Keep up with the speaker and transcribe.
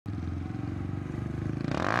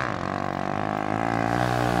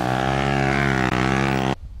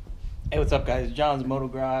What's up, guys? John's Moto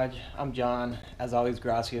Garage. I'm John. As always,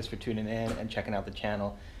 gracias for tuning in and checking out the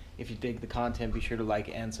channel. If you dig the content, be sure to like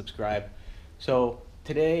and subscribe. So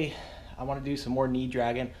today I want to do some more knee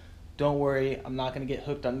dragging. Don't worry, I'm not going to get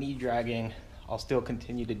hooked on knee dragging. I'll still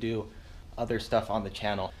continue to do other stuff on the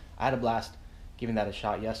channel. I had a blast giving that a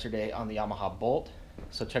shot yesterday on the Yamaha Bolt,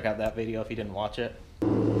 so check out that video if you didn't watch it.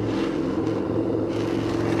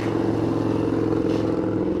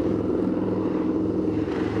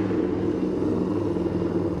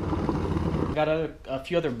 Got a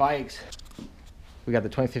few other bikes. We got the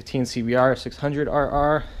 2015 CBR 600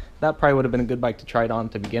 RR. That probably would have been a good bike to try it on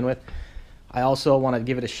to begin with. I also want to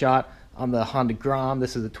give it a shot on the Honda Grom.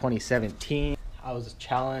 This is the 2017. I was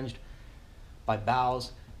challenged by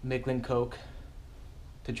Bowes, Miglin Coke,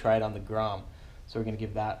 to try it on the Grom. So we're going to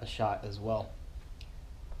give that a shot as well.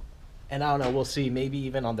 And I don't know, we'll see. Maybe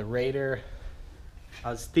even on the Raider.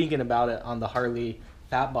 I was thinking about it on the Harley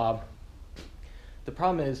Fat Bob. The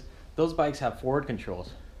problem is, those bikes have forward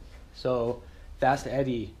controls. So Fast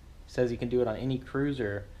Eddie says you can do it on any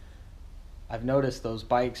cruiser. I've noticed those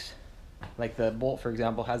bikes, like the Bolt for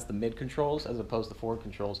example, has the mid controls as opposed to forward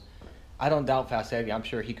controls. I don't doubt Fast Eddie. I'm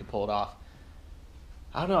sure he could pull it off.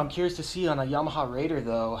 I don't know. I'm curious to see on a Yamaha Raider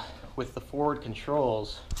though with the forward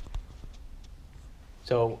controls.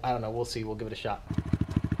 So I don't know. We'll see. We'll give it a shot.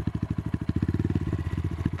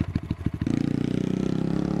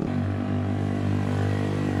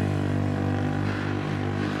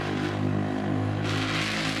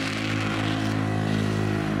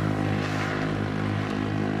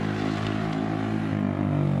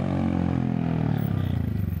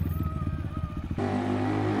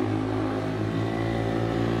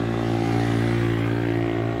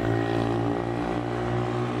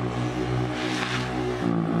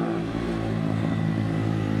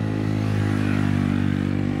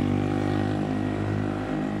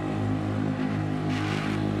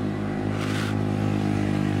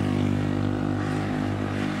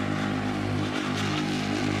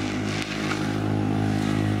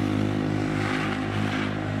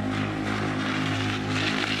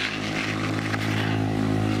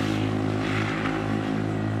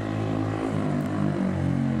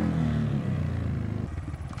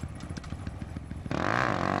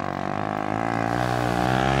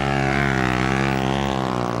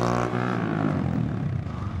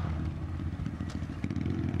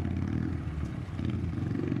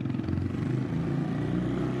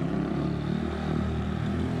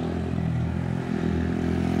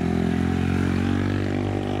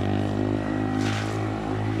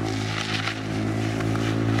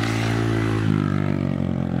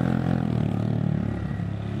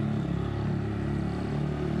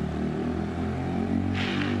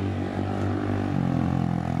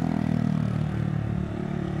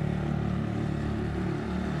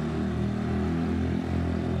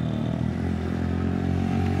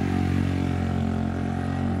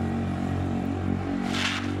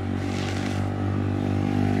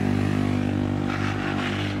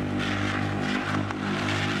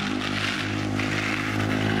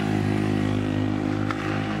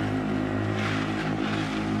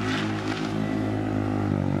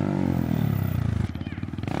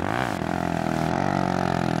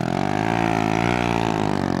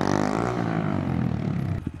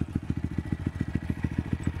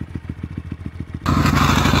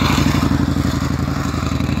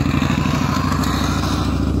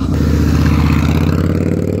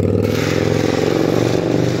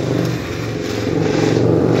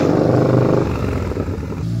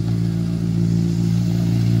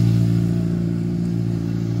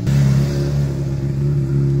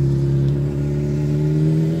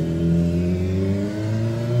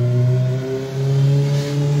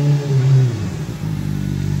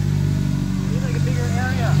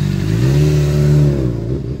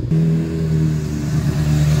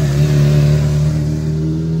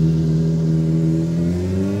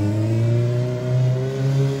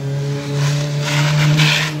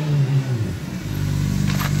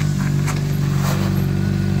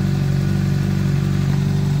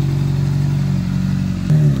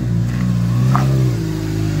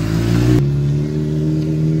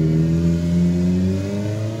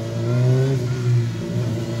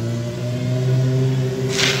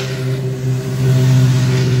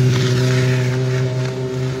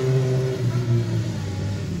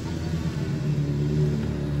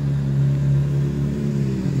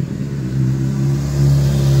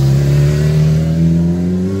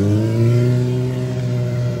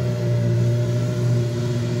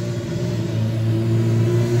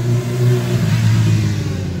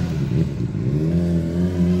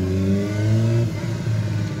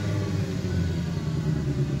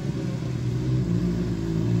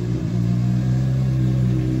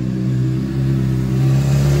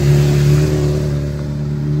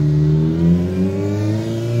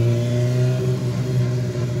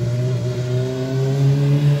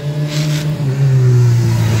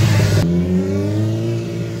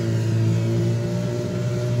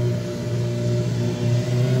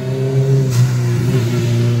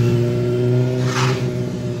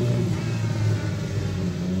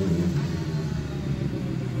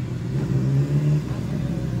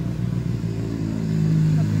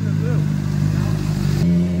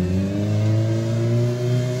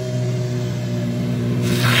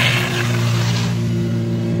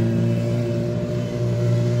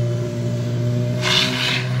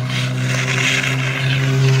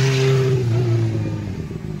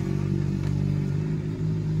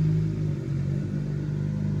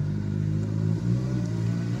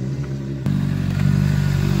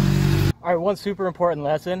 All right, one super important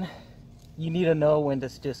lesson. You need to know when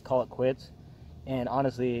to just call it quits. And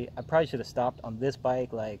honestly, I probably should have stopped on this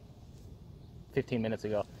bike like 15 minutes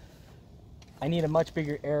ago. I need a much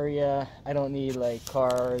bigger area. I don't need like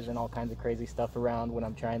cars and all kinds of crazy stuff around when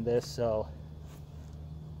I'm trying this. So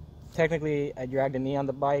technically I dragged a knee on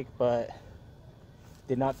the bike, but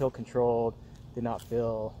did not feel controlled, did not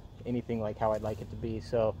feel anything like how I'd like it to be.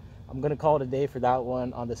 So I'm gonna call it a day for that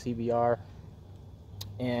one on the CBR.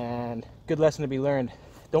 And good lesson to be learned.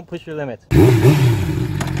 Don't push your limits. All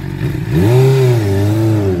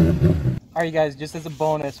right, you guys, just as a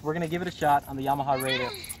bonus, we're gonna give it a shot on the Yamaha Raider.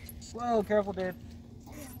 Whoa, careful, dude.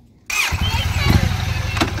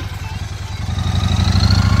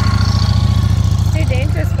 Too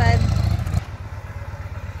dangerous, bud.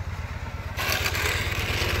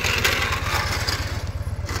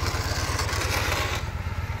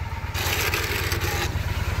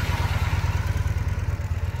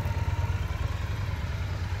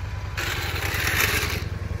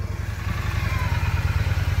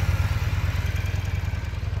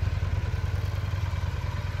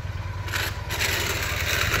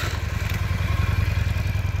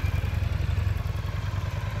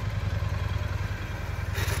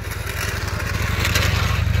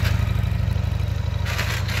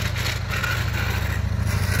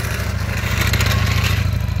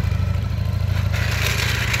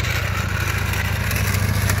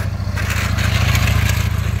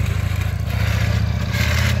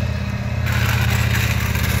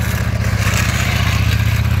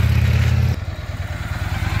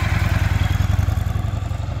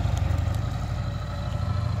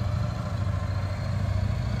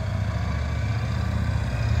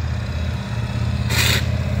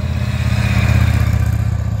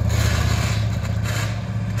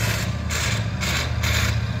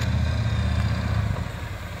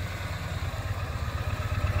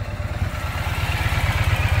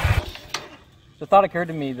 The thought occurred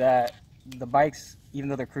to me that the bikes, even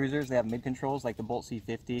though they're cruisers, they have mid controls like the Bolt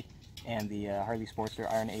C50 and the Harley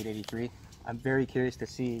Sportster Iron 883. I'm very curious to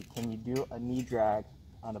see, can you do a knee drag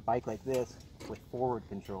on a bike like this with forward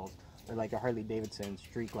controls, or like a Harley Davidson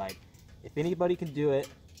Street Glide? If anybody can do it,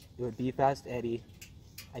 it would be Fast Eddie.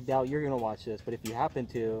 I doubt you're gonna watch this, but if you happen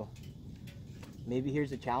to, maybe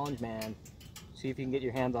here's a challenge, man. See if you can get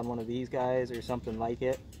your hands on one of these guys or something like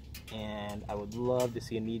it, and I would love to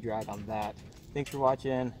see a knee drag on that. Thanks for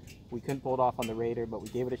watching. We couldn't pull it off on the Raider, but we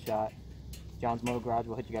gave it a shot. John's Moto Garage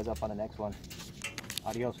will hit you guys up on the next one.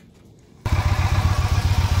 Adios.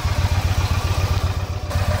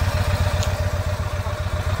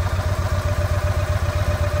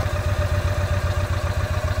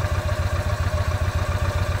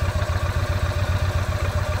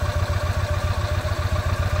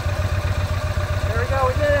 There we go,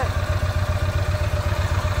 we did it.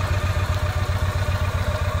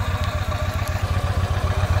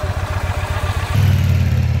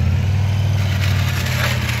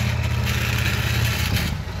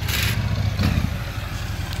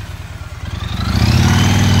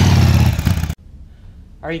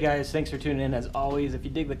 Alright guys, thanks for tuning in. As always, if you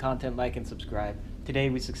dig the content, like and subscribe. Today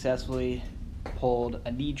we successfully pulled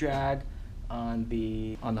a knee drag on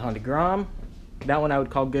the Honda Grom. That one I would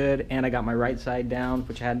call good, and I got my right side down,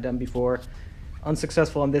 which I hadn't done before.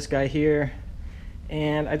 Unsuccessful on this guy here,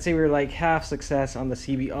 and I'd say we were like half success on the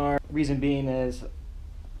CBR. Reason being is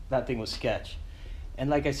that thing was sketch. And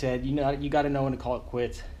like I said, you got to know when to call it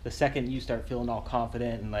quits. The second you start feeling all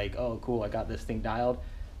confident and like, oh cool, I got this thing dialed,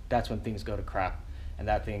 that's when things go to crap. And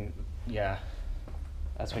that thing, yeah,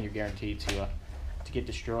 that's when you're guaranteed to get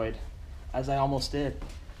destroyed, as I almost did.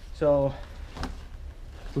 So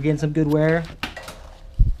we're getting some good wear.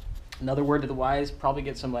 Another word to the wise, probably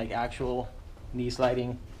get some like actual knee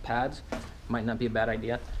sliding pads. Might not be a bad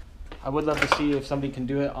idea. I would love to see if somebody can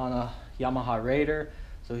do it on a Yamaha Raider.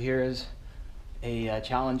 So here's a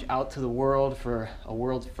challenge out to the world for a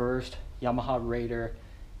world's first Yamaha Raider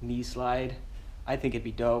knee slide. I think it'd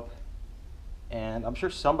be dope, and I'm sure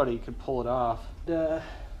somebody could pull it off.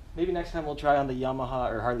 Maybe next time we'll try on the Yamaha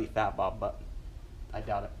or Harley Fat Bob, but I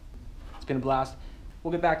doubt it. It's been a blast.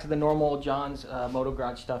 We'll get back to the normal John's Moto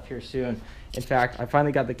Garage stuff here soon. In fact, I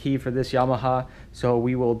finally got the key for this Yamaha, so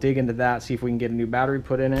we will dig into that, see if we can get a new battery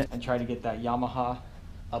put in it, and try to get that Yamaha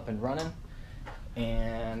up and running.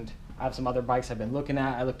 And I have some other bikes I've been looking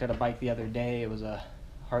at. I looked at a bike the other day. It was a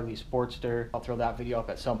Harley Sportster. I'll throw that video up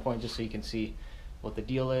at some point just so you can see what the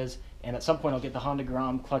deal is. And at some point I'll get the Honda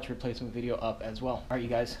Grom clutch replacement video up as well. Alright you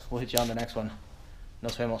guys, we'll hit you on the next one.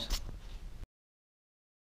 Nos vemos.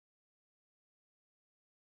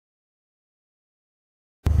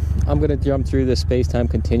 I'm gonna jump through the space-time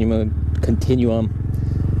continuum.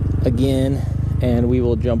 again, and we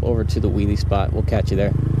will jump over to the wheelie spot. We'll catch you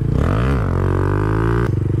there.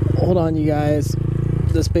 Hold on, you guys.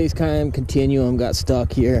 The space-time continuum got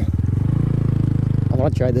stuck here. I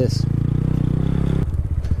want to try this.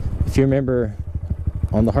 If you remember,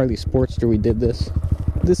 on the Harley Sportster we did this.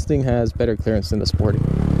 This thing has better clearance than the Sporty.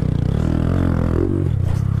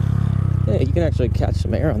 Yeah, you can actually catch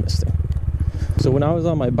some air on this thing. So when I was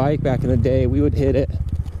on my bike back in the day, we would hit it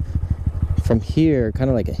from here, kind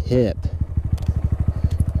of like a hip.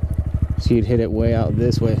 So you'd hit it way out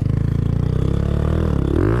this way.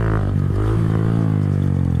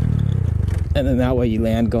 And then that way you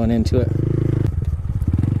land going into it.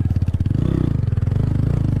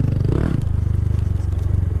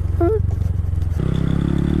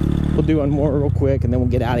 We'll do one more real quick and then we'll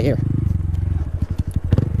get out of here.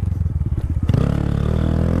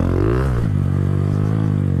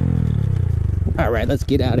 Alright, let's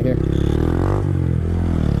get out of here.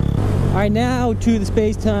 Alright, now to the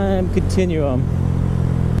space-time continuum.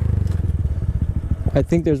 I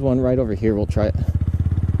think there's one right over here. We'll try it.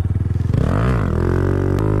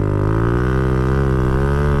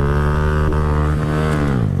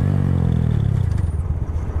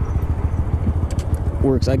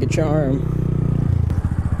 Works like a charm.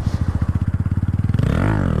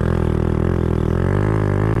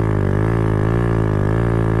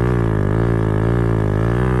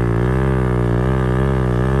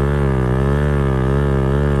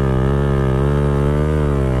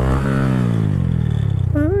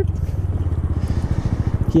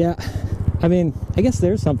 Yeah, I mean, I guess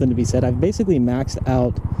there's something to be said. I've basically maxed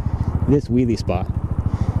out this wheelie spot.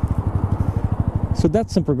 So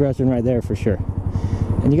that's some progression right there for sure.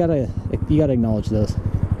 And you gotta acknowledge those.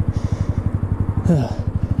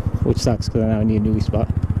 Which sucks because now I need a new spot.